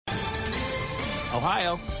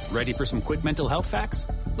Ohio, ready for some quick mental health facts?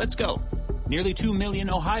 Let's go. Nearly 2 million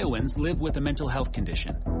Ohioans live with a mental health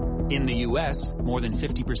condition. In the U.S., more than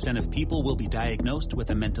 50% of people will be diagnosed with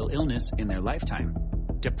a mental illness in their lifetime.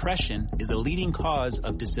 Depression is a leading cause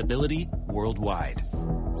of disability worldwide.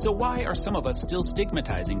 So why are some of us still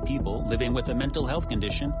stigmatizing people living with a mental health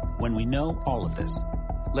condition when we know all of this?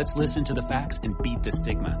 Let's listen to the facts and beat the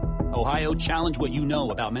stigma. Ohio, challenge what you know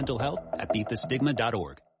about mental health at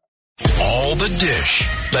beatthestigma.org. All the dish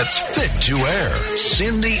that's fit to air.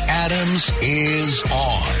 Cindy Adams is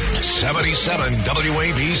on 77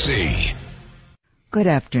 WABC. Good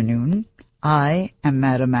afternoon. I am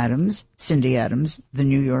Madam Adams, Cindy Adams, the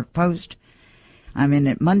New York Post. I'm in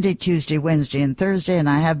it Monday, Tuesday, Wednesday, and Thursday, and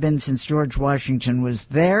I have been since George Washington was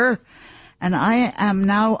there. And I am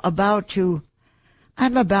now about to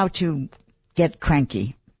get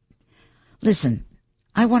cranky. Listen.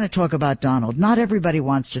 I want to talk about Donald. Not everybody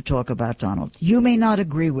wants to talk about Donald. You may not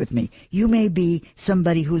agree with me. You may be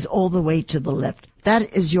somebody who's all the way to the left.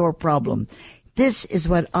 That is your problem. This is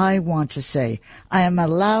what I want to say. I am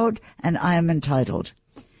allowed and I am entitled.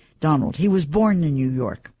 Donald, he was born in New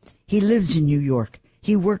York. He lives in New York.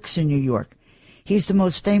 He works in New York. He's the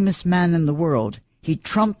most famous man in the world. He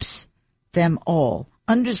trumps them all.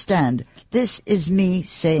 Understand, this is me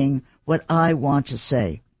saying what I want to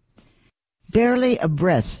say. Barely a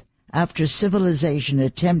breath after civilization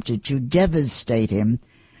attempted to devastate him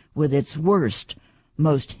with its worst,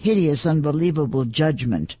 most hideous, unbelievable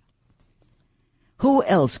judgment. Who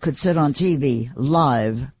else could sit on TV,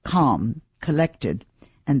 live, calm, collected,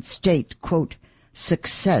 and state, quote,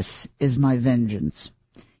 "Success is my vengeance"?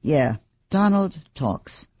 Yeah, Donald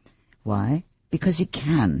talks. Why? Because he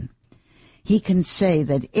can. He can say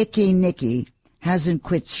that Icky Nicky hasn't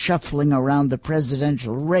quit shuffling around the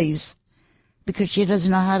presidential race because she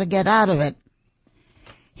doesn't know how to get out of it.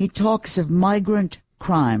 He talks of migrant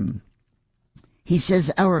crime. He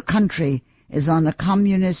says our country is on a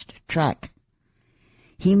communist track.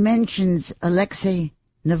 He mentions Alexei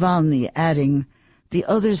Navalny, adding, "The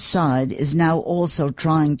other side is now also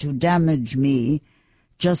trying to damage me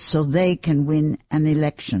just so they can win an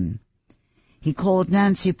election." He called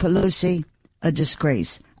Nancy Pelosi a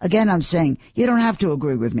disgrace. Again, I'm saying, you don't have to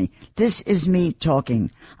agree with me. This is me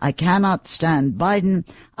talking. I cannot stand Biden.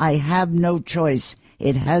 I have no choice.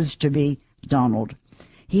 It has to be Donald.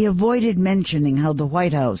 He avoided mentioning how the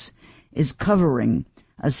White House is covering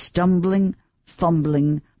a stumbling,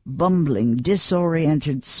 fumbling, bumbling,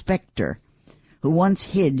 disoriented specter who once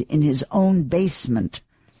hid in his own basement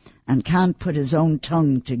and can't put his own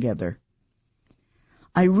tongue together.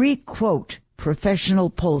 I re-quote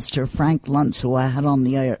professional pollster Frank Luntz, who I had on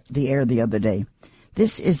the air the other day.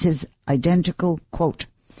 This is his identical quote.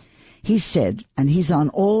 He said, and he's on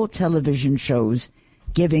all television shows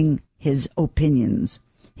giving his opinions.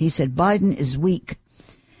 He said, Biden is weak.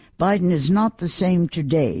 Biden is not the same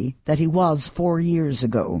today that he was 4 years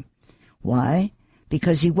ago. Why?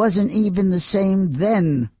 Because he wasn't even the same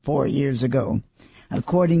then 4 years ago.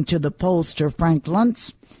 According to the pollster Frank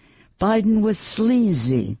Luntz, Biden was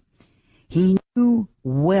sleazy. He knew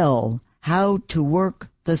well how to work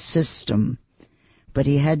the system, but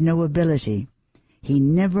he had no ability. He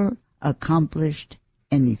never accomplished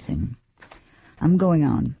anything. I'm going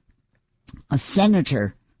on. A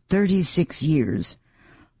senator, 36 years.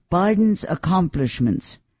 Biden's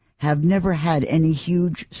accomplishments have never had any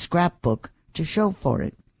huge scrapbook to show for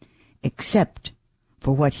it, except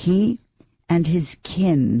for what he and his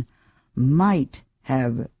kin might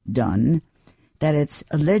have done that it's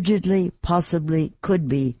allegedly, possibly, could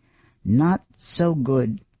be not so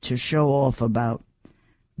good to show off about.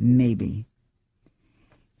 Maybe.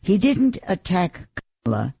 He didn't attack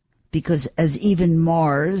Kamala because, as even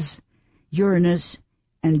Mars, Uranus,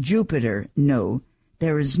 and Jupiter know,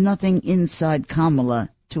 there is nothing inside Kamala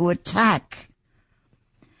to attack.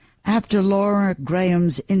 After Laura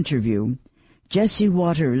Graham's interview, Jesse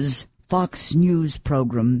Waters' Fox News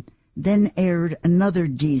program then aired another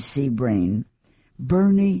D.C. brain,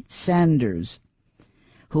 Bernie Sanders,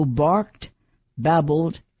 who barked,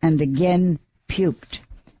 babbled, and again puked.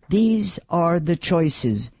 These are the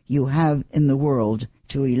choices you have in the world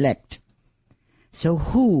to elect. So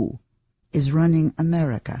who is running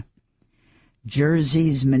America?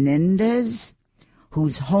 Jersey's Menendez,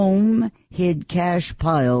 whose home hid cash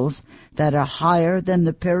piles that are higher than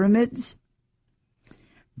the pyramids?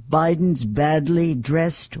 Biden's badly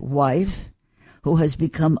dressed wife, who has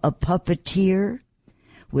become a puppeteer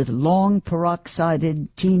with long peroxided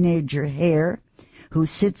teenager hair, who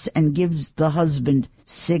sits and gives the husband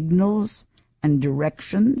signals and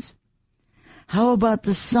directions? How about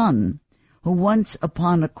the son, who once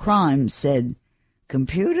upon a crime said,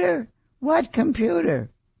 Computer? What computer?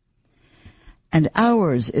 And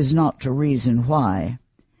ours is not to reason why.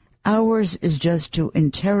 Ours is just to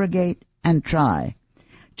interrogate and try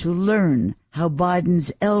to learn how Biden's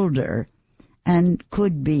elder and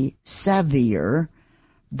could be savvier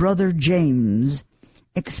brother James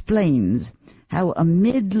explains how a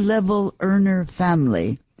mid-level earner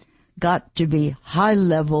family got to be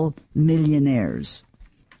high-level millionaires.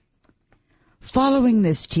 Following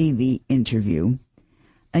this TV interview,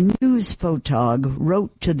 a news photog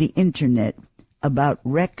wrote to the internet about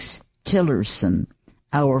Rex Tillerson,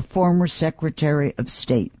 our former Secretary of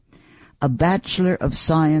State, a Bachelor of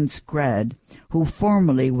Science grad who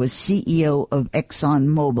formerly was CEO of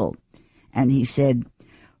ExxonMobil. And he said,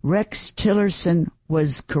 Rex Tillerson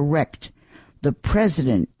was correct. The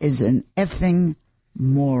president is an effing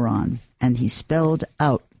moron. And he spelled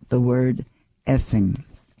out the word effing.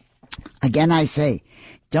 Again, I say,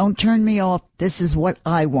 don't turn me off. This is what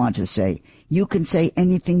I want to say. You can say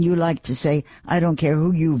anything you like to say. I don't care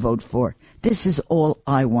who you vote for. This is all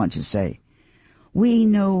I want to say. We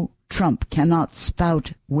know Trump cannot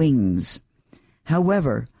spout wings.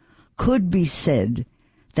 However, could be said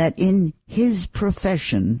that in his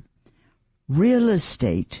profession, real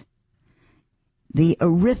estate, the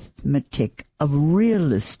arithmetic of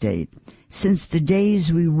real estate, since the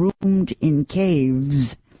days we roomed in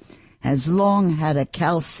caves, has long had a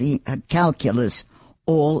calculus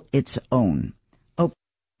all its own. Okay,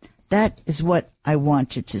 that is what I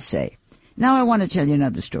wanted to say. Now I want to tell you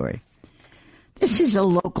another story. This is a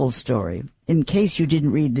local story. In case you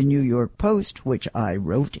didn't read the New York Post, which I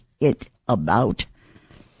wrote it about,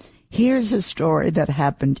 here's a story that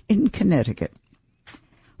happened in Connecticut.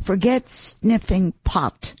 Forget sniffing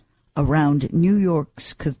pot around New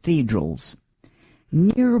York's cathedrals.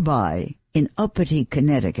 Nearby, in uppity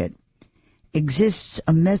Connecticut, exists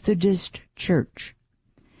a Methodist church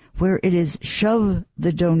where it is shove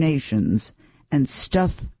the donations and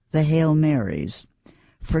stuff the Hail Marys.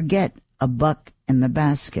 Forget a buck in the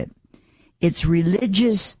basket. Its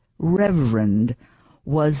religious reverend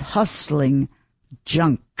was hustling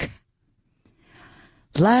junk.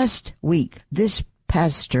 Last week, this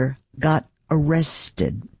pastor got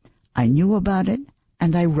arrested. I knew about it,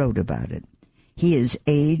 and I wrote about it. He is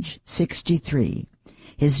age 63.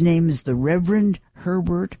 His name is the Reverend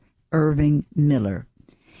Herbert Irving Miller.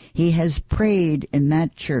 He has prayed in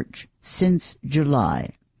that church since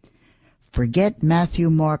July. Forget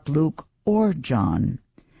Matthew, Mark, Luke, or John.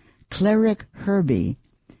 Cleric Herbie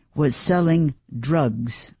was selling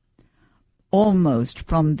drugs almost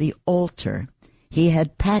from the altar. He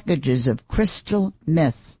had packages of crystal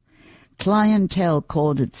meth. Clientele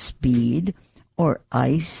called it speed, or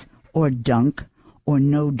ice, or dunk, or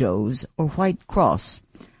no-dose, or White Cross.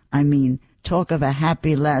 I mean, talk of a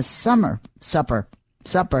happy last summer. Supper.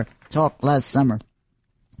 Talk last summer.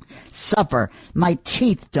 Supper. My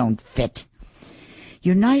teeth don't fit.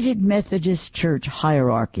 United Methodist Church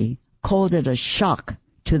hierarchy called it a shock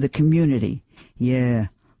to the community. Yeah,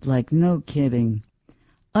 like no kidding.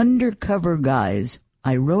 Undercover guys,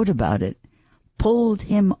 I wrote about it, pulled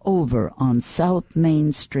him over on South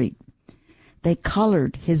Main Street. They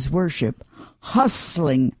collared his worship,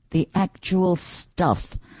 hustling the actual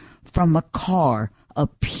stuff from a car a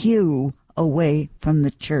pew away from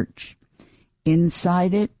the church.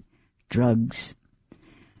 Inside it, drugs.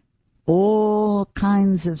 All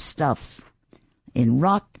kinds of stuff in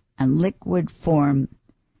rock and liquid form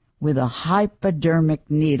with a hypodermic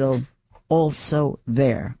needle also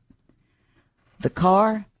there. The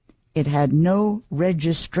car, it had no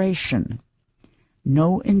registration,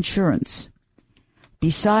 no insurance.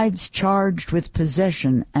 Besides charged with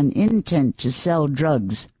possession and intent to sell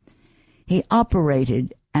drugs, he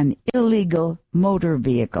operated an illegal motor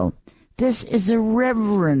vehicle. This is a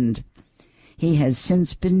reverend. He has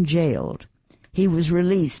since been jailed. He was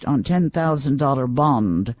released on $10,000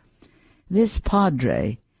 bond. This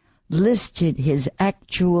padre listed his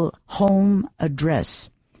actual home address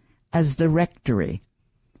as the rectory.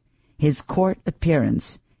 His court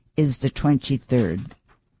appearance is the 23rd.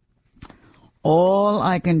 All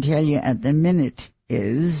I can tell you at the minute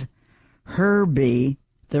is Herbie,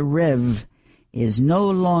 the Rev, is no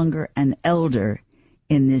longer an elder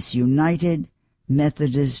in this United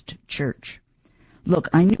Methodist Church. Look,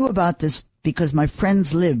 I knew about this because my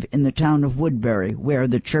friends live in the town of Woodbury, where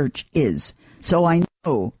the church is. So I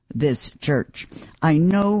know this church. I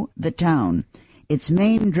know the town. Its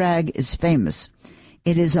main drag is famous.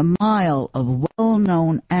 It is a mile of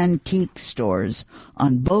well-known antique stores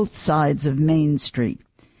on both sides of Main Street.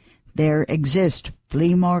 There exist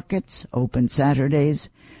flea markets, open Saturdays,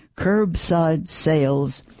 curbside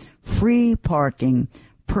sales, free parking,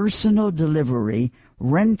 personal delivery,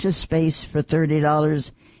 rent a space for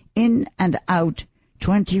 $30, in and out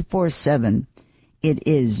 24/7. It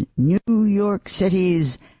is New York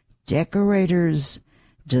City's decorators,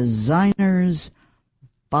 designers,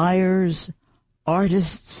 buyers,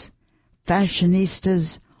 artists,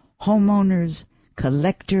 fashionistas, homeowners,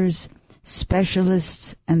 collectors,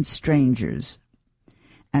 specialists, and strangers.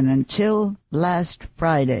 And until last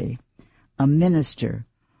Friday, a minister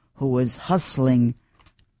who was hustling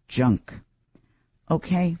junk.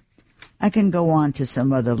 Okay? I can go on to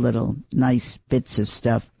some other little nice bits of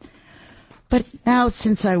stuff. But now,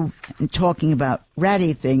 since I'm talking about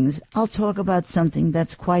ratty things, I'll talk about something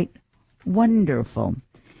that's quite wonderful.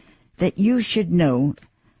 That you should know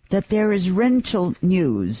that there is Rental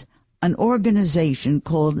News, an organization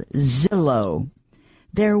called Zillow.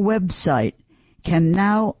 Their website can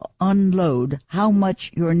now unload how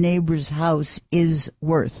much your neighbor's house is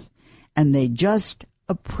worth, and they just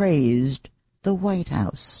appraised the White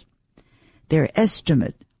House. Their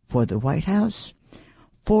estimate for the White House,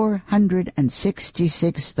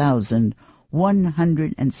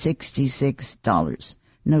 $466,166.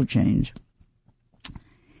 No change.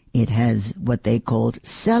 It has what they called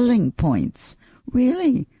selling points.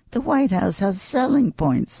 Really? The White House has selling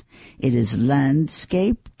points. It is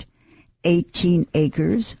landscaped, 18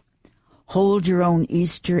 acres, hold your own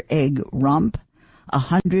Easter egg romp,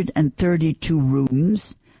 132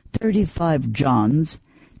 rooms, 35 johns,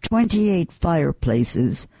 28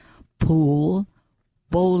 fireplaces, pool,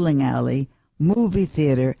 bowling alley, movie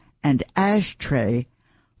theater, and ashtray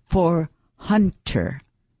for Hunter.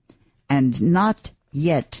 And not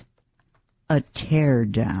yet a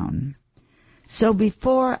teardown. So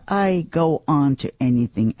before I go on to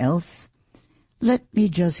anything else, let me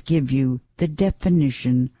just give you the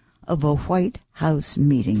definition of a White House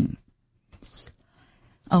meeting.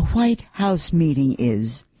 A White House meeting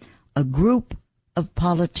is a group of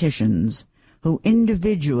politicians who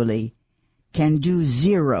individually can do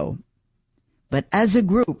zero, but as a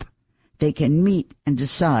group they can meet and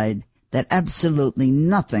decide that absolutely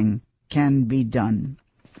nothing can be done.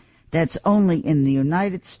 That's only in the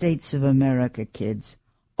United States of America, kids.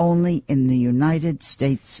 Only in the United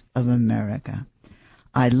States of America.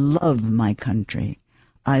 I love my country.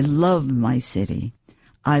 I love my city.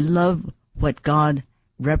 I love what God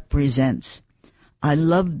represents. I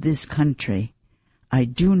love this country. I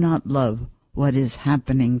do not love what is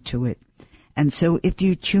happening to it. And so if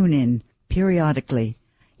you tune in periodically,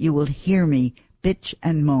 you will hear me bitch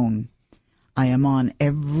and moan. I am on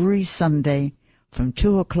every Sunday from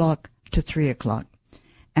 2 o'clock to 3 o'clock.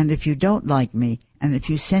 And if you don't like me, and if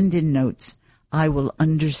you send in notes, I will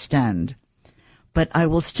understand. But I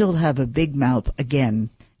will still have a big mouth again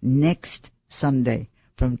next Sunday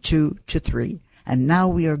from 2 to 3. And now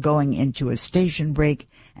we are going into a station break,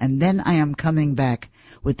 and then I am coming back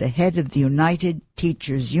with the head of the United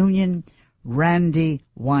Teachers Union, Randi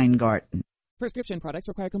Weingarten. Prescription products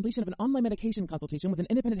require completion of an online medication consultation with an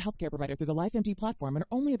independent healthcare provider through the LifeMD platform and are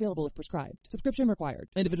only available if prescribed. Subscription required.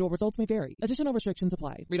 Individual results may vary. Additional restrictions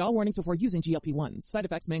apply. Read all warnings before using GLP-1s. Side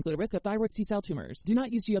effects may include a risk of thyroid C-cell tumors. Do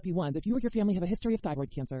not use GLP-1s if you or your family have a history of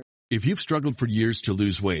thyroid cancer. If you've struggled for years to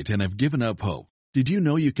lose weight and have given up hope, did you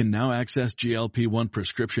know you can now access GLP-1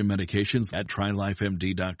 prescription medications at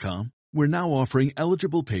TryLifeMD.com? We're now offering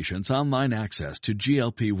eligible patients online access to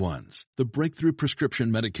GLP-1s, the breakthrough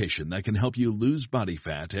prescription medication that can help you lose body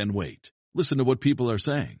fat and weight. Listen to what people are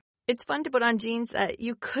saying. It's fun to put on jeans that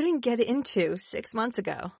you couldn't get into 6 months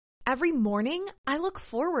ago. Every morning, I look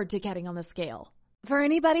forward to getting on the scale. For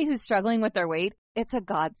anybody who's struggling with their weight, it's a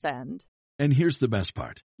godsend. And here's the best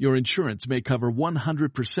part. Your insurance may cover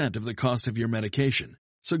 100% of the cost of your medication.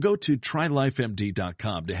 So go to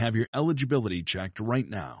TryLifeMD.com to have your eligibility checked right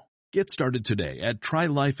now. Get started today at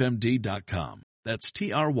TryLifeMD.com. That's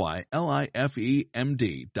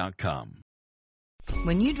TryLifeMD.com.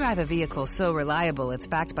 When you drive a vehicle so reliable it's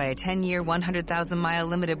backed by a 10-year, 100,000-mile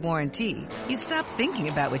limited warranty, you stop thinking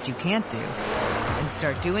about what you can't do and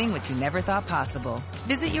start doing what you never thought possible.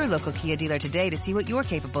 Visit your local Kia dealer today to see what you're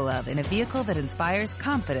capable of in a vehicle that inspires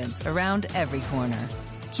confidence around every corner.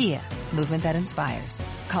 Kia, movement that inspires.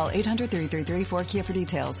 Call 800-3334-KIA for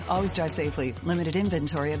details. Always drive safely. Limited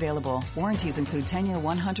inventory available. Warranties include 10-year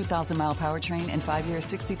 100,000-mile powertrain and 5-year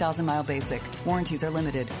 60,000-mile basic. Warranties are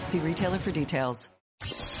limited. See retailer for details.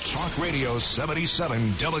 Talk Radio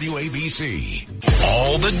 77 WABC.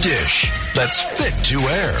 All the dish that's fit to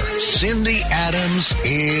air. Cindy Adams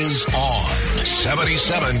is on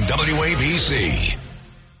 77 WABC.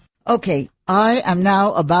 Okay, I am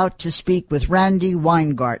now about to speak with Randi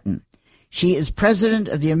Weingarten. She is president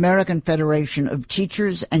of the American Federation of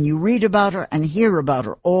Teachers, and you read about her and hear about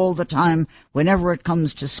her all the time whenever it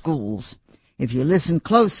comes to schools. If you listen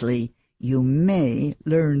closely, you may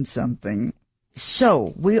learn something.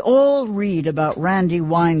 So, we all read about Randi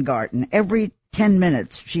Weingarten. Every 10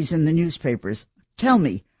 minutes she's in the newspapers. Tell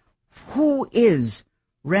me, who is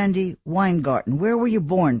Randi Weingarten? Where were you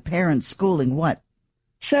born? Parents, schooling, what?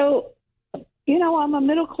 So, I'm a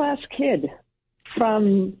middle-class kid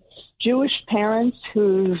from Jewish parents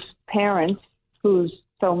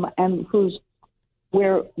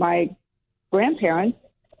where my grandparents,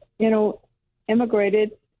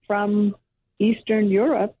 immigrated from Eastern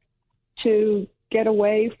Europe to get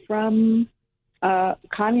away from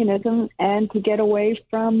communism and to get away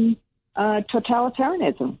from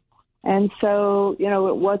totalitarianism. And so,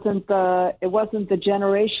 it wasn't the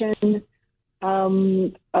generation,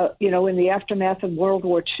 in the aftermath of World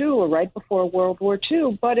War II or right before World War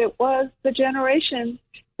II, but it was the generation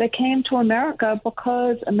that came to America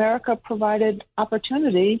because America provided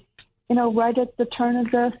opportunity, right at the turn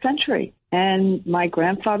of the century. And my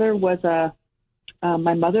grandfather was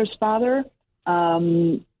my mother's father,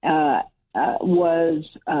 was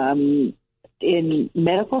in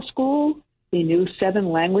medical school. He knew 7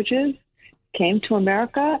 languages, came to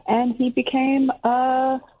America, and he became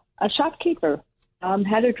a shopkeeper,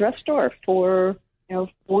 had a drugstore for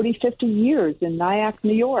 40, 50 years in Nyack,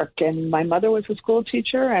 New York. And my mother was a school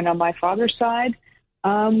teacher, and on my father's side,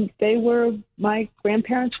 my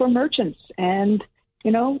grandparents were merchants and,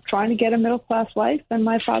 trying to get a middle-class life, and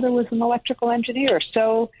my father was an electrical engineer.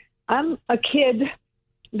 So I'm a kid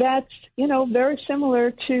that's, very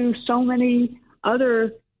similar to so many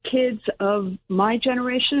other kids of my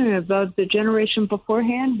generation and of the generation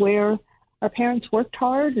beforehand, where our parents worked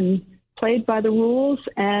hard and played by the rules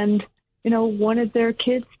and, wanted their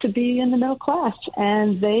kids to be in the middle class.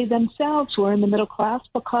 And they themselves were in the middle class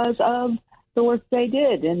because of the work they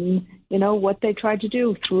did and, what they tried to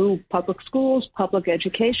do through public schools, public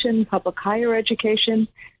education, public higher education.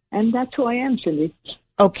 And that's who I am, Cindy.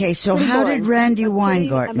 Okay, so how did Randi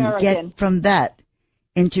Weingarten get from that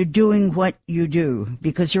into doing what you do?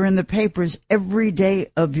 Because you're in the papers every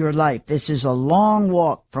day of your life. This is a long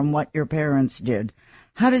walk from what your parents did.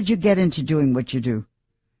 How did you get into doing what you do?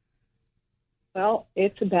 Well,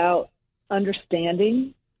 it's about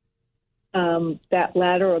understanding that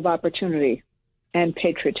ladder of opportunity and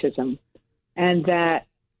patriotism, and that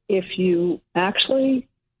if you actually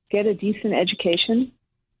get a decent education,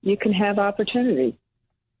 you can have opportunity.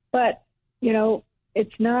 But,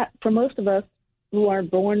 it's not, for most of us who are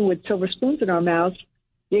born with silver spoons in our mouths,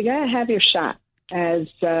 you got to have your shot, as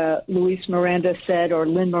Luis Miranda said, or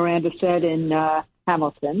Lin Miranda said in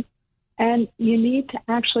Hamilton. And you need to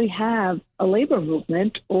actually have a labor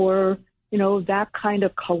movement or, that kind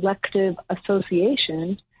of collective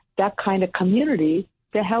association, that kind of community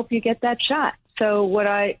to help you get that shot. So what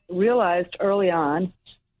I realized early on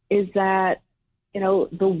is that,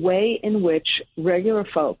 the way in which regular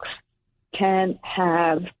folks can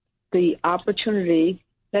have the opportunity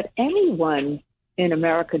that anyone in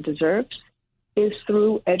America deserves is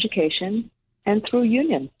through education and through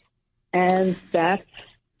unions. And that's,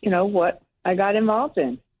 what I got involved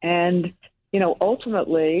in. And,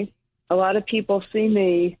 ultimately, a lot of people see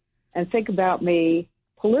me and think about me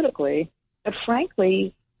politically, but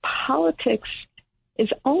frankly, politics is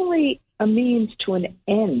only a means to an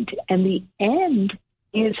end. And the end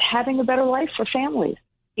is having a better life for families.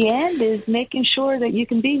 The end is making sure that you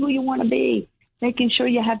can be who you want to be, making sure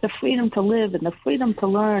you have the freedom to live and the freedom to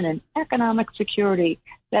learn and economic security,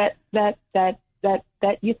 that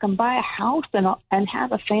you can buy a house and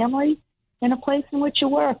have a family in a place in which you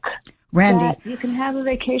work. Randi, that you can have a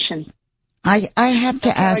vacation. I have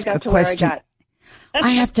to ask a question.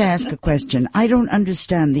 I have to ask a question. I don't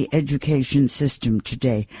understand the education system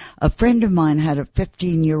today. A friend of mine had a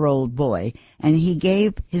 15-year-old boy, and he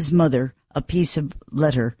gave his mother a piece of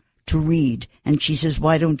letter to read. And she says,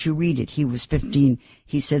 why don't you read it? He was 15.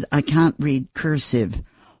 He said, I can't read cursive.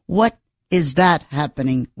 What is that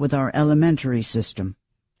happening with our elementary system?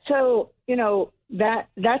 So,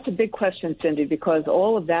 that's a big question, Cindy, because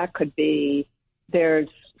all of that could be, there's,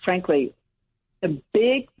 frankly, the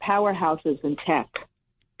big powerhouses in tech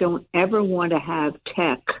don't ever want to have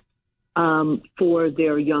tech for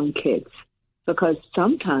their young kids, because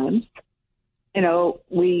sometimes,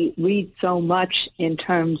 we read so much in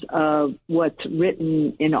terms of what's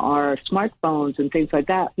written in our smartphones and things like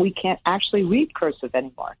that, we can't actually read cursive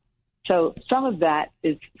anymore. So some of that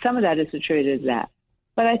is attributed to that.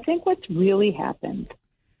 But I think what's really happened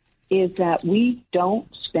is that we don't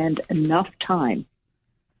spend enough time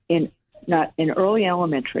in early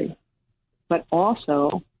elementary but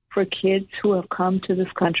also for kids who have come to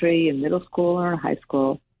this country in middle school or in high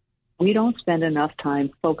school. We don't spend enough time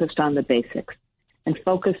focused on the basics and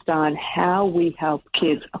focused on how we help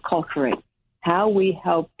kids acculturate, how we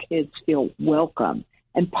help kids feel welcome.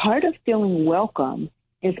 And part of feeling welcome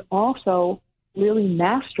is also really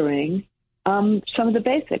mastering some of the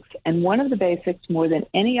basics. And one of the basics, more than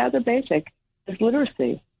any other basic, is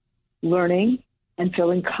literacy, learning and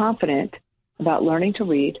feeling confident about learning to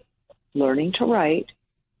read, learning to write,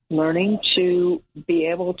 learning to be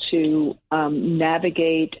able to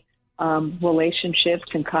navigate relationships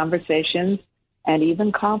and conversations and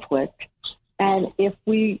even conflict. And if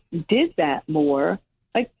we did that more,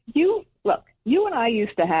 like you and I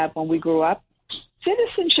used to have when we grew up,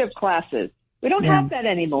 citizenship classes. We don't have that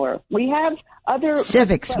anymore. We have other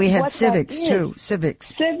civics. We had civics too.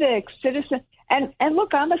 Civics, citizen. And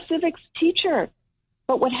look, I'm a civics teacher.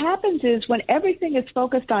 But what happens is when everything is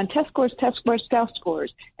focused on test scores,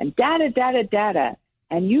 and data,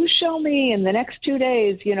 and you show me in the next 2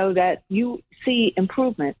 days, that you see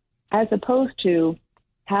improvement, as opposed to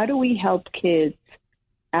how do we help kids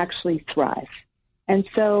actually thrive? And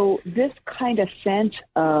so this kind of sense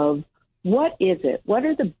of what is it? What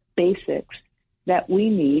are the basics that we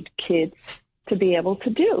need kids to be able to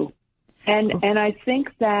do? And I think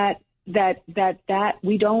that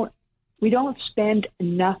we don't spend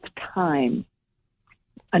enough time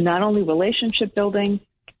on not only relationship building,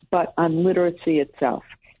 but on literacy itself.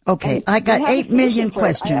 Okay, and I got 8 million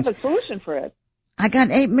questions. I have a solution for it. I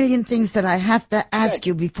got 8 million things that I have to ask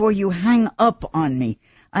you before you hang up on me.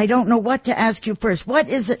 I don't know what to ask you first. What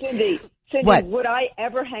is it? Cindy, what? Would I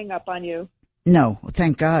ever hang up on you? No,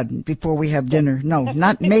 thank God, before we have dinner. No,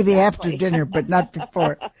 not maybe after dinner, but not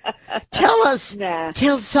before.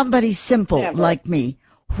 Tell somebody simple like me,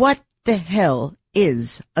 what the hell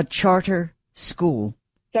is a charter school?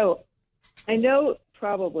 So I know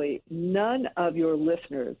probably none of your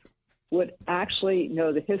listeners would actually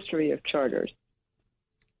know the history of charters.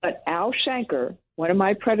 But Al Shanker, one of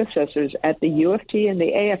my predecessors at the U of T and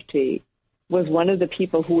the AFT, was one of the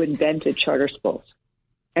people who invented charter schools.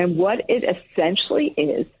 And what it essentially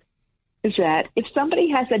is that if somebody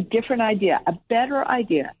has a different idea, a better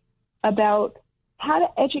idea about how to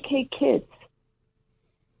educate kids,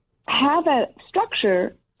 have a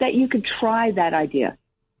structure that you could try that idea.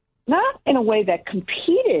 Not in a way that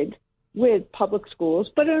competed with public schools,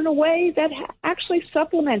 but in a way that actually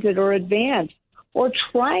supplemented or advanced or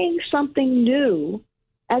trying something new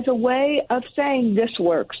as a way of saying this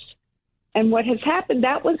works. And what has happened,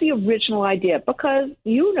 that was the original idea, because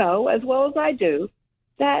you know as well as I do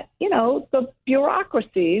that, the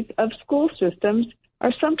bureaucracies of school systems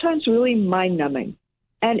are sometimes really mind-numbing.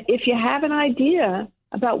 And if you have an idea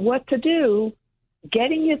about what to do,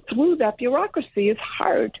 getting it through that bureaucracy is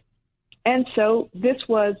hard. And so this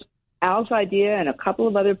was Al's idea and a couple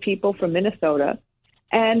of other people from Minnesota,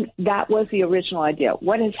 and that was the original idea.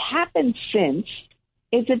 What has happened since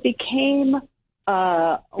is it became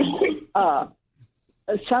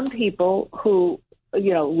some people who,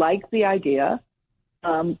 like the idea,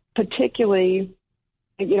 particularly,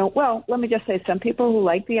 let me just say some people who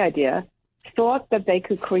like the idea thought that they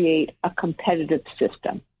could create a competitive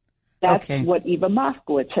system. That's what Eva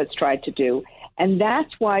Moskowitz has tried to do. And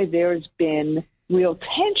that's why there's been real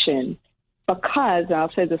tension because, and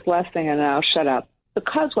I'll say this last thing and then I'll shut up,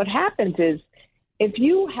 because what happens is if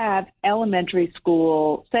you have elementary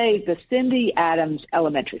school, say the Cindy Adams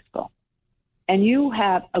Elementary School, and you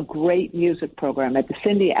have a great music program at the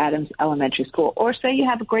Cindy Adams Elementary School, or say you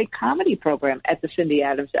have a great comedy program at the Cindy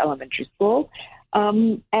Adams Elementary School,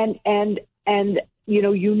 and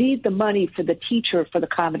you need the money for the teacher for the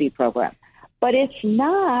comedy program. But it's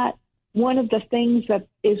not one of the things that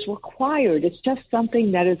is required. It's just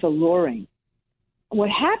something that is alluring. What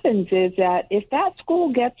happens is that if that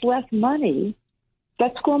school gets less money,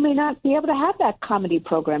 that school may not be able to have that comedy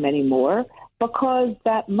program anymore because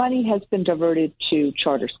that money has been diverted to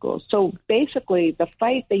charter schools. So basically, the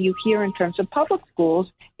fight that you hear in terms of public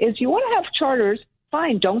schools is you want to have charters,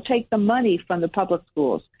 fine, don't take the money from the public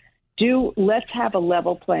schools. Let's have a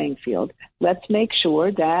level playing field. Let's make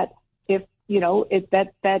sure that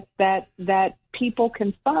that people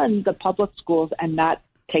can fund the public schools and not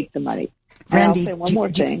take the money. Randy, and I'll say one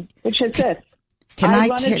more thing, which is this. I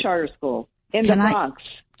run a charter school in the Bronx.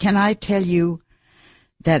 Can I tell you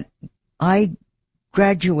that I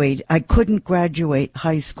couldn't graduate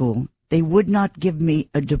high school. They would not give me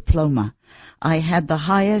a diploma. I had the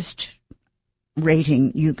highest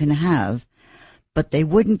rating you can have, but they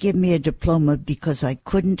wouldn't give me a diploma because I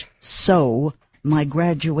couldn't sew my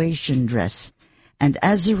graduation dress. And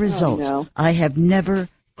as a result, I have never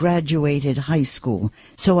graduated high school.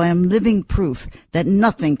 So I am living proof that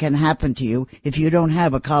nothing can happen to you if you don't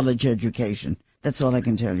have a college education. That's all I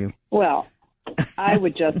can tell you. Well, I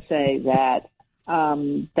would just say that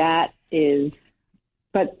that is,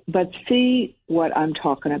 but see what I'm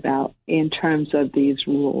talking about in terms of these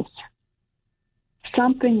rules.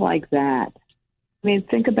 Something like that. I mean,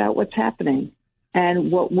 think about what's happening.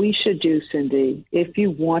 And what we should do, Cindy, if you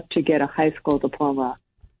want to get a high school diploma,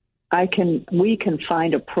 we can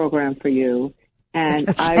find a program for you.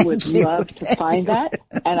 And I would love to find that,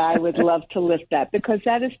 and I would love to lift that, because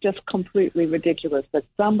that is just completely ridiculous that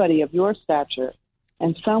somebody of your stature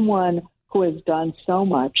and someone who has done so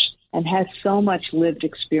much and has so much lived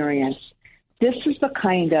experience, this is the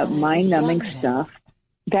kind of mind-numbing stuff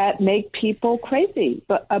that make people crazy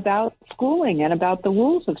about schooling and about the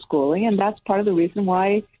rules of schooling. And that's part of the reason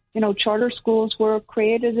why, charter schools were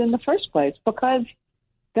created in the first place, because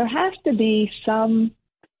there has to be some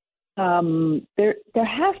there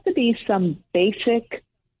has to be some basic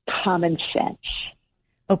common sense.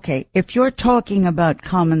 Okay, if you're talking about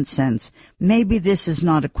common sense, maybe this is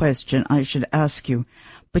not a question I should ask you,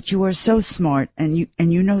 but you are so smart and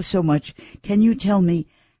you know so much. Can you tell me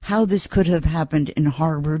how this could have happened in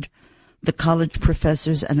Harvard, the college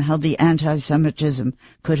professors, and how the anti-Semitism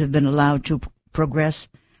could have been allowed to progress?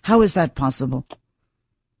 How is that possible?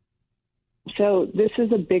 So this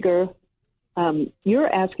is a bigger,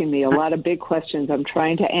 you're asking me a lot of big questions. I'm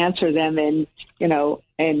trying to answer them in a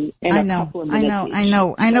couple of minutes.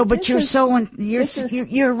 I know, but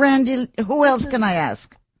you're Randy. Who else can I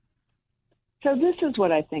ask? So this is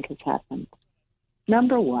what I think has happened.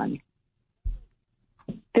 Number one,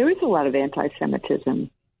 there is a lot of anti-Semitism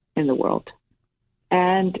in the world,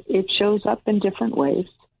 and it shows up in different ways.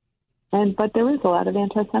 But there is a lot of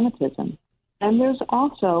anti-Semitism, and there's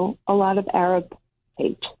also a lot of Arab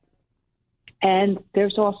hate, and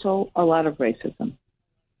there's also a lot of racism.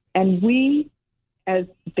 And we, as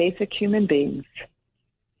basic human beings,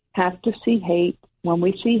 have to see hate. When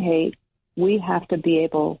we see hate, we have to be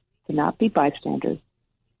able to not be bystanders,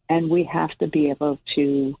 and we have to be able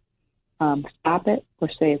to stop it or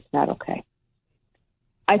say it's not okay.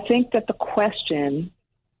 I think that the question,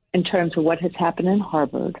 in terms of what has happened in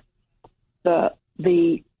Harvard, the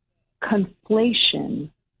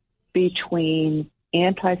conflation between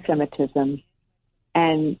anti-Semitism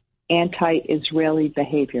and anti-Israeli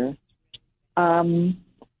behavior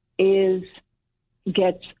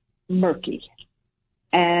gets murky.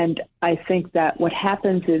 And I think that what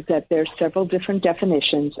happens is that there's several different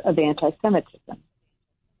definitions of anti-Semitism.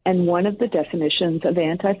 And one of the definitions of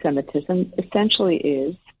anti-Semitism essentially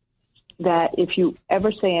is that if you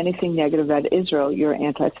ever say anything negative about Israel, you're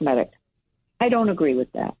anti-Semitic. I don't agree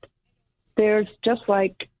with that. There's just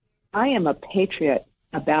like I am a patriot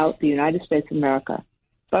about the United States of America,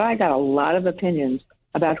 but I got a lot of opinions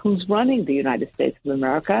about who's running the United States of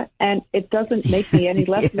America, and it doesn't make me any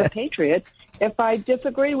less of a patriot if I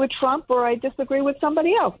disagree with Trump or I disagree with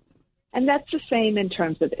somebody else. And that's the same in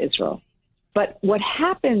terms of Israel. But what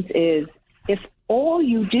happens is if all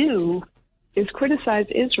you do is criticize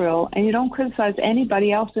Israel and you don't criticize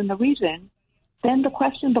anybody else in the region, then the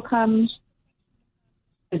question becomes,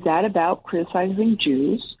 is that about criticizing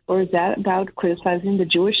Jews or is that about criticizing the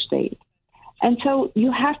Jewish state? And so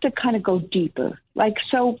you have to kind of go deeper. Like,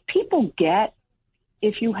 so people get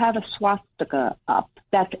if you have a swastika up,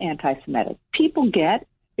 that's anti-Semitic. People get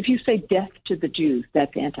if you say death to the Jews,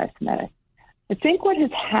 that's anti-Semitic. I think what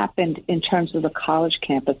has happened in terms of the college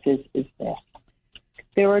campuses is this.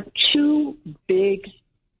 There are two big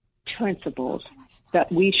principles that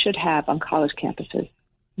we should have on college campuses.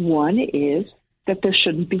 One is that there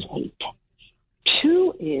shouldn't be hate.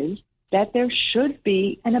 Two is that there should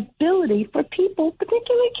be an ability for people,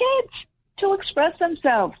 particularly kids, to express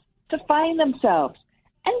themselves, to find themselves,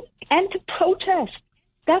 and to protest.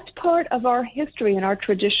 That's part of our history and our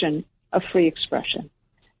tradition of free expression.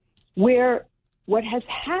 Where what has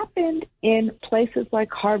happened in places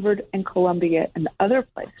like Harvard and Columbia and other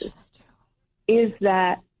places is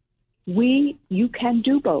that you can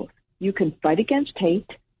do both. You can fight against hate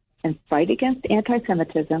and fight against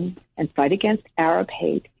anti-Semitism and fight against Arab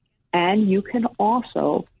hate, and you can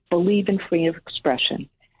also believe in freedom of expression.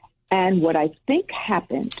 And what I think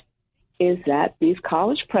happened is that these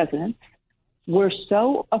college presidents were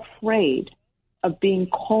so afraid of being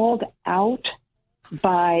called out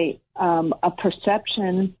by a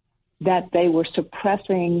perception that they were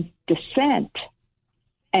suppressing dissent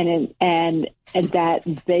and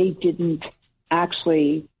that they didn't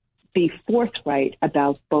actually be forthright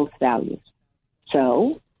about both values.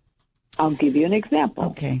 So I'll give you an example.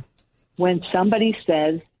 Okay. When somebody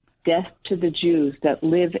says death to the Jews that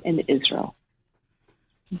live in Israel.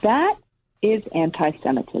 That is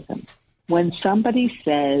anti-Semitism. When somebody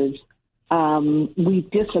says, we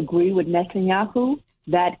disagree with Netanyahu,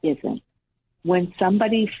 that isn't. When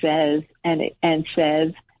somebody says and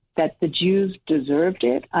says that the Jews deserved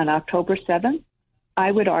it on October 7th,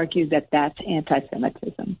 I would argue that that's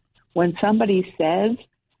anti-Semitism. When somebody says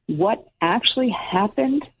what actually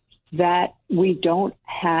happened, that we don't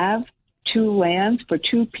have two lands for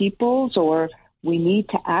two peoples, or we need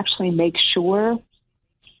to actually make sure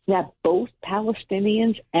that both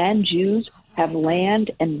Palestinians and Jews have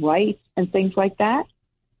land and rights and things like that,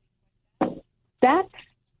 that's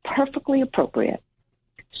perfectly appropriate.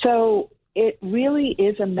 So it really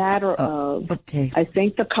is a matter of, I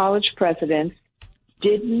think the college presidents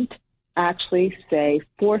didn't actually say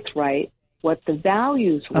forthright what the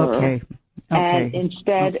values were, and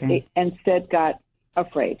instead got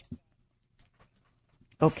afraid.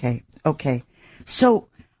 Okay. So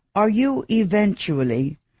are you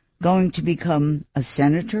eventually going to become a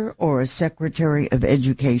senator or a secretary of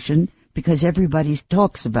education? Because everybody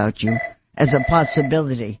talks about you as a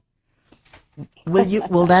possibility.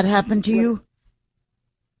 Will that happen to you?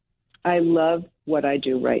 I love what I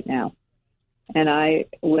do right now. And I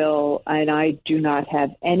do not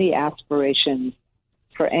have any aspirations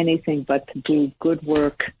for anything but to do good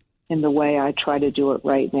work in the way I try to do it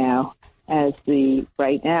right now as the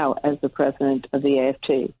president of the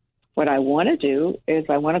AFT. What I want to do is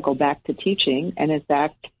I want to go back to teaching, and in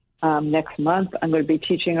fact, next month I'm going to be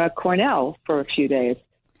teaching at Cornell for a few days.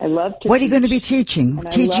 I love to. What are you going to be teaching?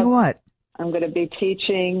 Teaching what? I'm going to be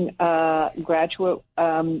teaching graduate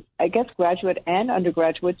and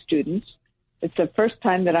undergraduate students. It's the first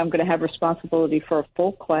time that I'm going to have responsibility for a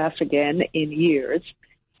full class again in years,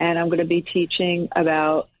 and I'm going to be teaching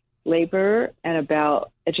about labor and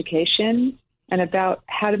about education and about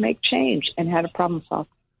how to make change and how to problem solve.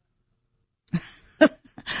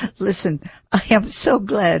 Listen, I am so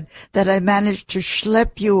glad that I managed to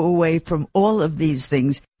schlep you away from all of these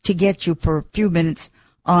things to get you for a few minutes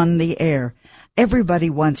on the air. Everybody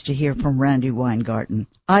wants to hear from Randi Weingarten.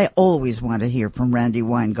 I always want to hear from Randi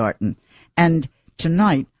Weingarten. And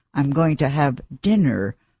tonight I'm going to have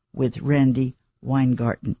dinner with Randi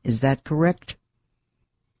Weingarten. Is that correct?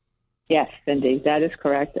 Yes, Cindy, that is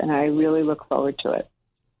correct. And I really look forward to it.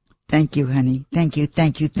 Thank you, honey. Thank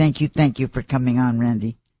you for coming on,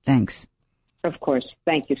 Randi. Thanks. Of course.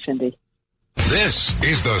 Thank you, Cindy. This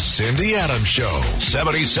is the Cindy Adams Show,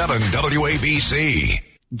 77 WABC.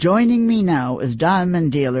 Joining me now is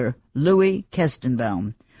diamond dealer Louis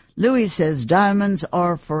Kestenbaum. Louis says diamonds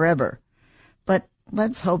are forever. But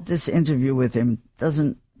let's hope this interview with him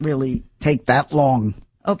doesn't really take that long.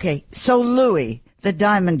 Okay, so Louis, the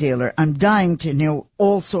diamond dealer, I'm dying to know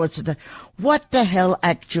all sorts of what the hell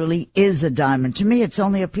actually is a diamond? To me, it's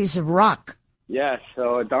only a piece of rock. Yes,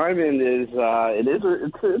 so a diamond is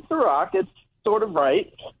it's a rock. It's sort of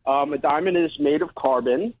right. A diamond is made of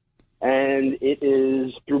carbon, and it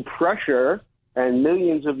is through pressure and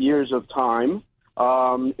millions of years of time,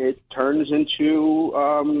 it turns into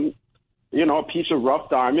a piece of rough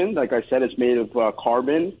diamond. Like I said, it's made of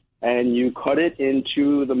carbon, and you cut it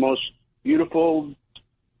into the most beautiful,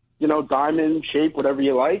 diamond shape, whatever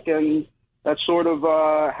you like, and that's sort of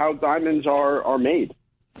how diamonds are made.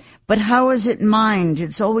 But how is it mined?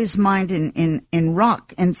 It's always mined in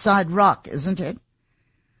rock, inside rock, isn't it?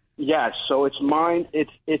 Yes. So it's mined.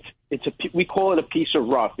 We call it a piece of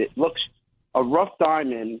rough. A rough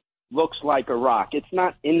diamond looks like a rock. It's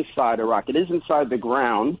not inside a rock. It is inside the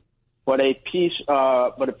ground, but a piece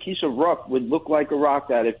of rough would look like a rock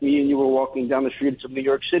that if me and you were walking down the streets of New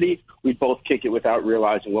York City, we'd both kick it without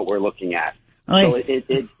realizing what we're looking at. So it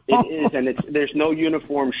is, and there's no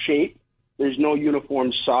uniform shape. There's no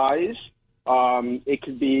uniform size. It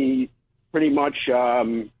could be pretty much,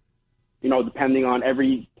 depending on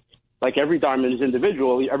every diamond is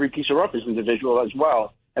individual. Every piece of rough is individual as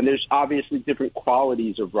well. And there's obviously different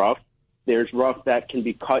qualities of rough. There's rough that can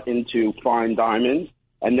be cut into fine diamonds.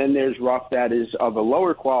 And then there's rough that is of a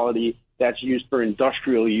lower quality that's used for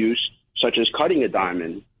industrial use, such as cutting a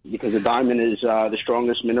diamond. Because a diamond is the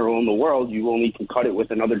strongest mineral in the world. You only can cut it with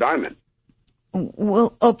another diamond.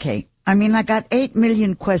 Well, okay. I mean, I got 8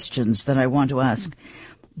 million questions that I want to ask.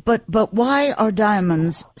 But why are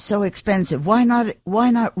diamonds so expensive? Why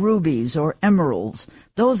not rubies or emeralds?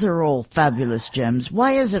 Those are all fabulous gems.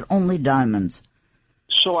 Why is it only diamonds?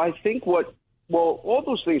 So I think all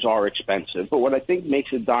those things are expensive, but what I think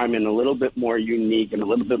makes a diamond a little bit more unique and a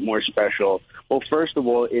little bit more special, well, first of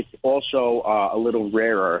all, it's also a little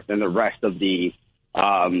rarer than the rest of the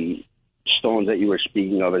stones that you were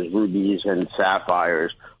speaking of as rubies and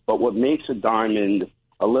sapphires. But what makes a diamond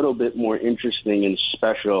a little bit more interesting and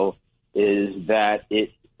special is that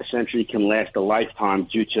it essentially can last a lifetime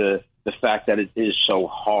due to the fact that it is so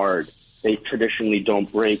hard. They traditionally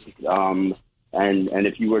don't break. And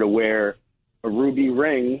if you were to wear a ruby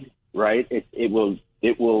ring, right, it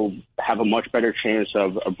will have a much better chance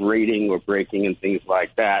of abrading or breaking and things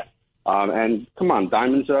like that. And come on,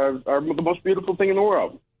 diamonds are the most beautiful thing in the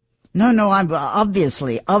world. No, I'm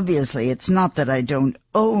obviously, it's not that I don't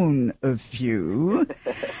own a few.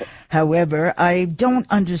 However, I don't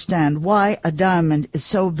understand why a diamond is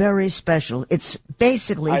so very special. It's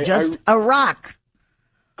basically just a rock.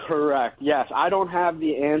 Correct. Yes. I don't have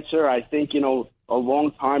the answer. I think, a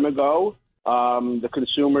long time ago, the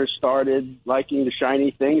consumers started liking the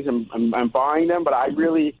shiny things and buying them, but I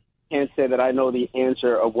really can't say that I know the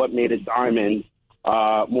answer of what made a diamond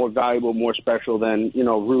more valuable, more special than,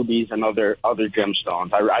 rubies and other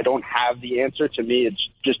gemstones. I don't have the answer. To me, it's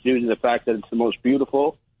just due to the fact that it's the most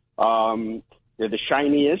beautiful. They're the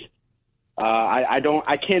shiniest.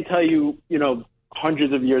 I can't tell you,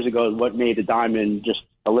 hundreds of years ago what made a diamond just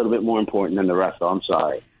a little bit more important than the rest. I'm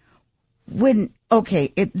sorry.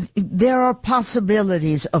 There are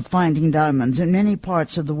possibilities of finding diamonds in many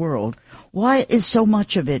parts of the world. Why is so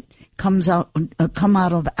much of it come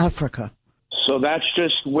out of Africa? So that's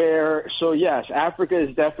just where. So yes, Africa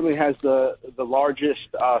definitely has the largest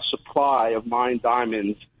supply of mined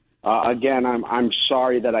diamonds. Again, I'm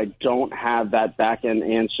sorry that I don't have that back end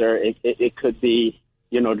answer. It could be,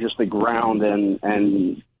 just the ground and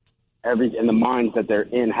the mines that they're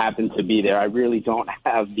in happen to be there. I really don't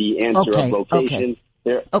have the answer of location.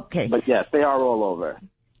 Okay. But yes, they are all over.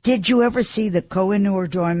 Did you ever see the Koh-i-Noor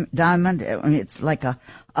diamond? I mean, it's like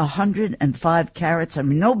 105 carats. I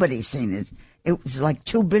mean, nobody's seen it. It was like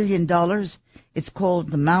 $2 billion. It's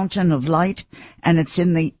called the Mountain of Light, and it's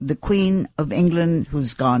in the Queen of England,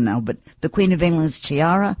 who's gone now, but the Queen of England's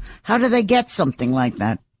tiara. How do they get something like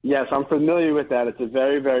that? Yes, I'm familiar with that. It's a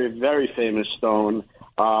very, very, very famous stone.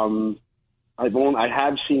 I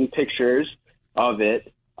have seen pictures of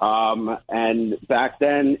it, and back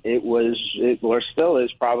then it still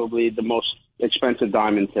is probably the most expensive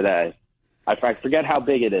diamond today. I forget how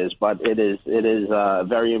big it is, but it is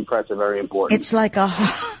very impressive, very important. It's like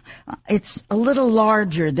it's a little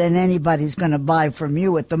larger than anybody's going to buy from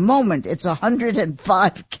you at the moment. It's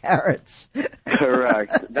 105 carats.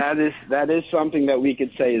 Correct. That is something that we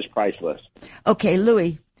could say is priceless. Okay,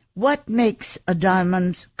 Louis, what makes a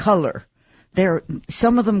diamond's color?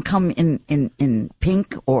 Some of them come in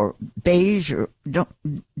pink or beige, or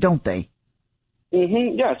don't they?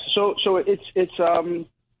 Mm-hmm. Yes. So it's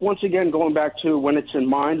once again, going back to when it's in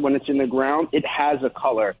mined, when it's in the ground, it has a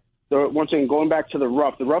color. So once again, going back to the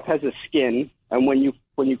rough has a skin, and when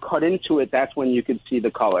you cut into it, that's when you can see the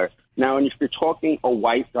color. Now, and if you're talking a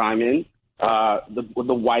white diamond, the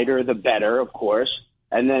whiter the better, of course.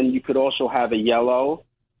 And then you could also have a yellow,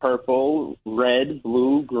 purple, red,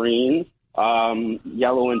 blue, green,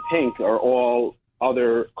 yellow, and pink are all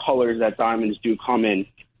other colors that diamonds do come in.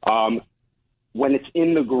 When it's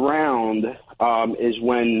in the ground is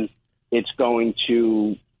when it's going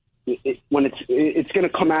to it's going to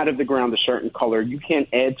come out of the ground a certain color. You can't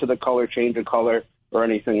add to the color, change the color, or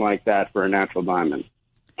anything like that for a natural diamond.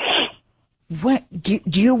 What do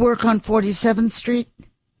you work on 47th Street?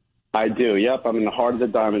 I do. Yep, I'm in the heart of the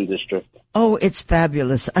Diamond District. Oh, it's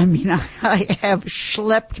fabulous. I mean, I have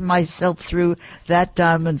schlepped myself through that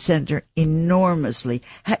Diamond Center enormously.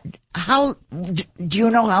 How do you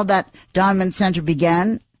know how that Diamond Center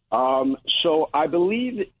began? So I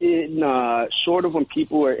believe in sort of when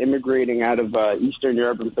people were immigrating out of Eastern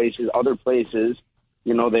Europe and places, other places,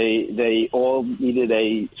 they all needed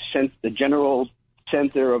the general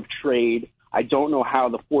center of trade. I don't know how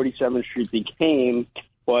the 47th Street became,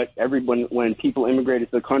 but when people immigrated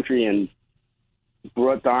to the country and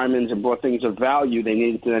brought diamonds and brought things of value, they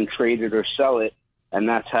needed to then trade it or sell it, and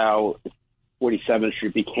that's how 47th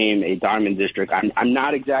Street became a diamond district. I'm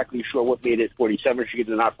not exactly sure what made it 47th Street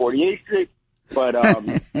and not 48th Street, but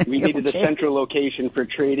we needed a central location for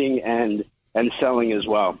trading and selling as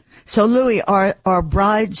well. So, Louis, are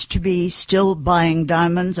brides to be still buying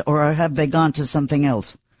diamonds, or have they gone to something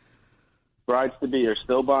else? Brides to be are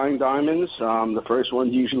still buying diamonds. The first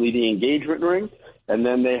one's usually the engagement ring, and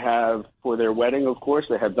then they have, for their wedding, of course,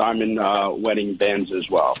 they have diamond wedding bands as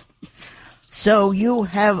well. So you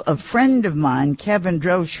have a friend of mine, Kevin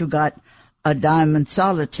Drosch, who got a diamond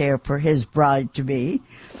solitaire for his bride-to-be,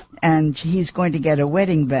 and he's going to get a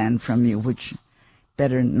wedding band from you, which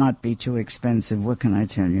better not be too expensive. What can I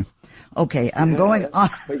tell you? Okay, I'm going on.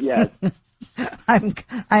 But yes. I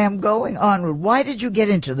am going onward. Why did you get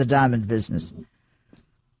into the diamond business?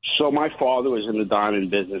 So my father was in the diamond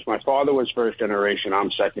business. My father was first generation.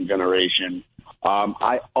 I'm second generation.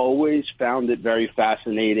 I always found it very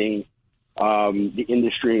fascinating, the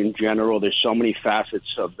industry in general. There's so many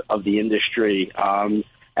facets of the industry.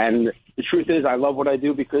 And the truth is, I love what I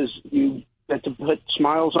do because you get to put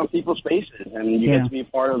smiles on people's faces, and you get to be a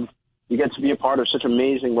part of such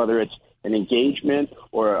amazing, whether it's an engagement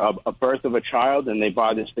or a birth of a child, and they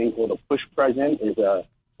buy this thing called a push present, is a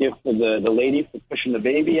gift for the lady for pushing the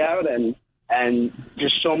baby out, and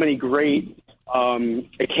just so many great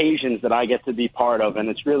occasions that I get to be part of, and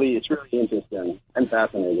it's really interesting and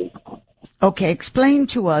fascinating. Okay, explain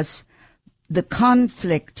to us the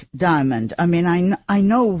conflict diamond. I mean, I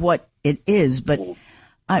know what it is, but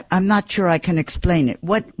I'm not sure I can explain it.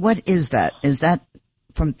 What is that? Is that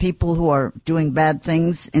from people who are doing bad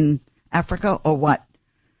things in Africa, or what?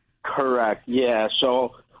 Correct. Yeah.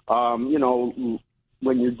 So,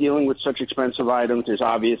 when you're dealing with such expensive items, there's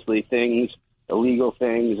obviously things, illegal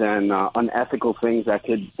things, and unethical things that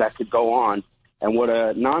could go on. And what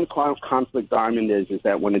a non-conflict diamond is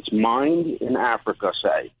that when it's mined in Africa,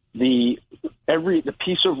 say, the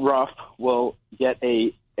piece of rough will get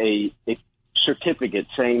a certificate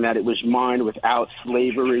saying that it was mined without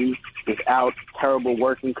slavery, without terrible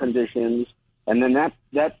working conditions, and then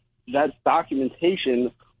that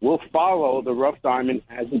documentation will follow the rough diamond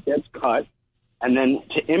as it gets cut, and then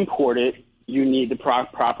to import it, you need the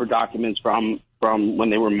proper documents from when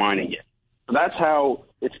they were mining it. So that's how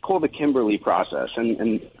it's called the Kimberley process,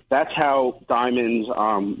 and that's how diamonds.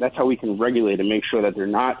 That's how we can regulate and make sure that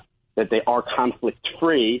they are conflict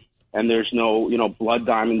free, and there's no blood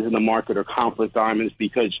diamonds in the market or conflict diamonds,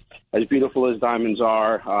 because as beautiful as diamonds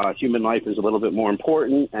are, human life is a little bit more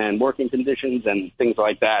important, and working conditions and things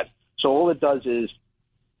like that. So all it does is,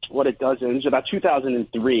 it's about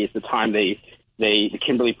 2003 is the time the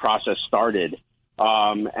Kimberley process started.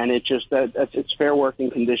 And it's fair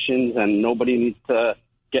working conditions, and nobody needs to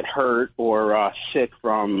get hurt or sick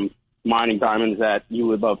from mining diamonds that you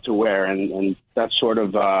would love to wear. And that's sort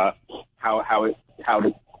of how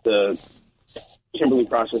the Kimberley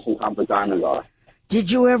process and conflict diamonds are. Did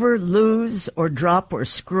you ever lose or drop or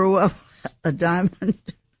screw up a diamond?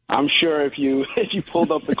 I'm sure if you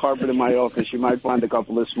pulled up the carpet in my office, you might find a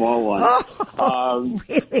couple of small ones.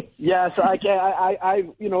 Really? Yes,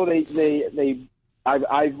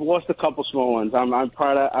 I've lost a couple small ones. I'm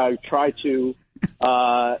proud. I try to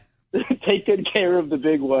take good care of the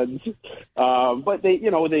big ones, but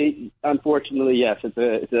they unfortunately, yes,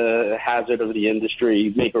 it's a hazard of the industry.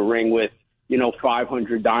 You make a ring with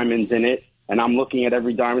 500 diamonds in it, and I'm looking at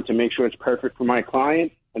every diamond to make sure it's perfect for my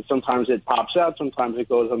client. And sometimes it pops out, sometimes it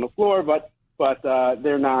goes on the floor, but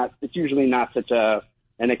they're not. It's usually not such an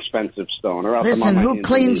expensive stone. Or else listen, who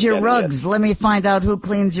cleans your rugs? Let me find out who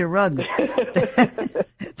cleans your rugs.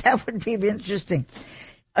 That would be interesting.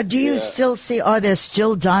 Do you still see? Are there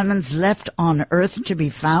still diamonds left on Earth to be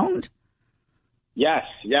found? Yes,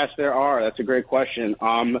 there are. That's a great question.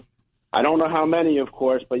 I don't know how many, of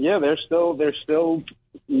course, but yeah, there's still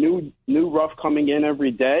new rough coming in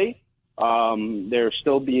every day. They're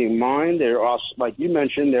still being mined. There are, like you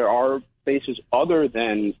mentioned, there are places other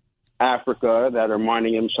than Africa that are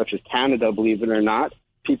mining them, such as Canada, believe it or not.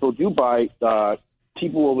 People do buy,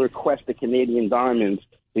 people will request the Canadian diamonds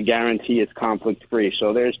to guarantee it's conflict free.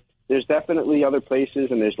 So there's definitely other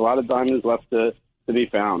places, and there's a lot of diamonds left to be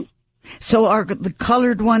found. So are the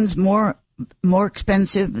colored ones more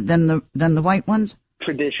expensive than the white ones?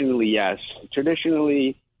 Traditionally, yes.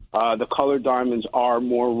 Traditionally, the colored diamonds are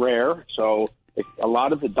more rare. So a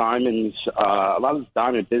lot of the diamonds, a lot of the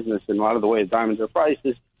diamond business and a lot of the way the diamonds are priced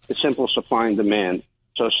is the simple supply and demand.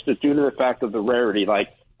 So due to the fact of the rarity,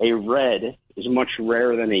 like a red is much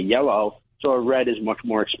rarer than a yellow, so a red is much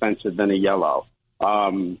more expensive than a yellow.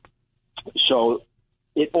 So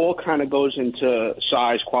it all kind of goes into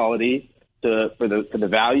size, quality for the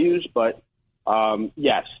values. But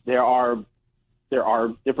yes, there are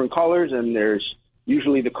different colors, and there's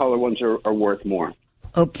usually the color ones are worth more.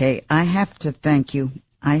 Okay, I have to thank you.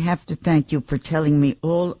 I have to thank you for telling me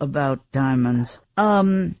all about diamonds.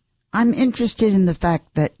 I'm interested in the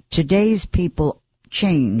fact that today's people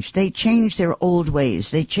change. They change their old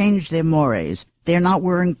ways. They change their mores. They're not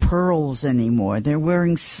wearing pearls anymore. They're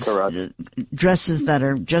wearing dresses that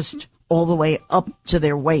are just all the way up to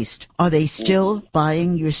their waist. Are they still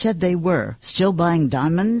buying? You said they were still buying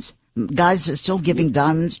diamonds. Guys are still giving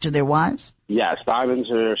diamonds to their wives? Yes, diamonds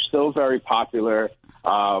are still very popular.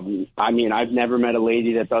 I mean, I've never met a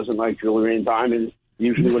lady that doesn't like jewelry and diamonds.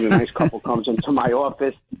 Usually when a nice couple comes into my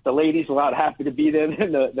office, the lady's a lot happy to be there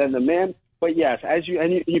than the man. But yes,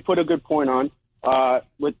 you put a good point on.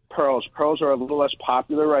 with pearls. Pearls are a little less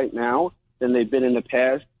popular right now than they've been in the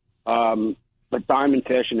past. But diamond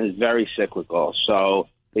fashion is very cyclical, so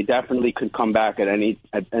they definitely could come back at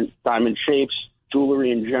diamond shapes.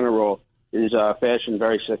 Jewelry in general is fashion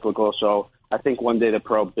very cyclical, so I think one day the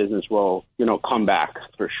pearl business will, come back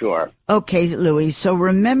for sure. Okay, Louis, so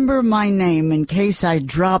remember my name in case I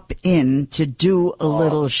drop in to do a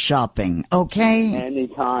little shopping, okay?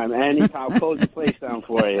 Anytime. I'll close the place down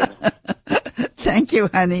for you. Thank you,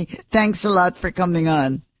 honey. Thanks a lot for coming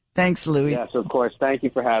on. Thanks, Louis. Yes, of course. Thank you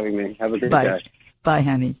for having me. Have a good Bye. day. Bye,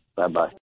 honey. Bye-bye.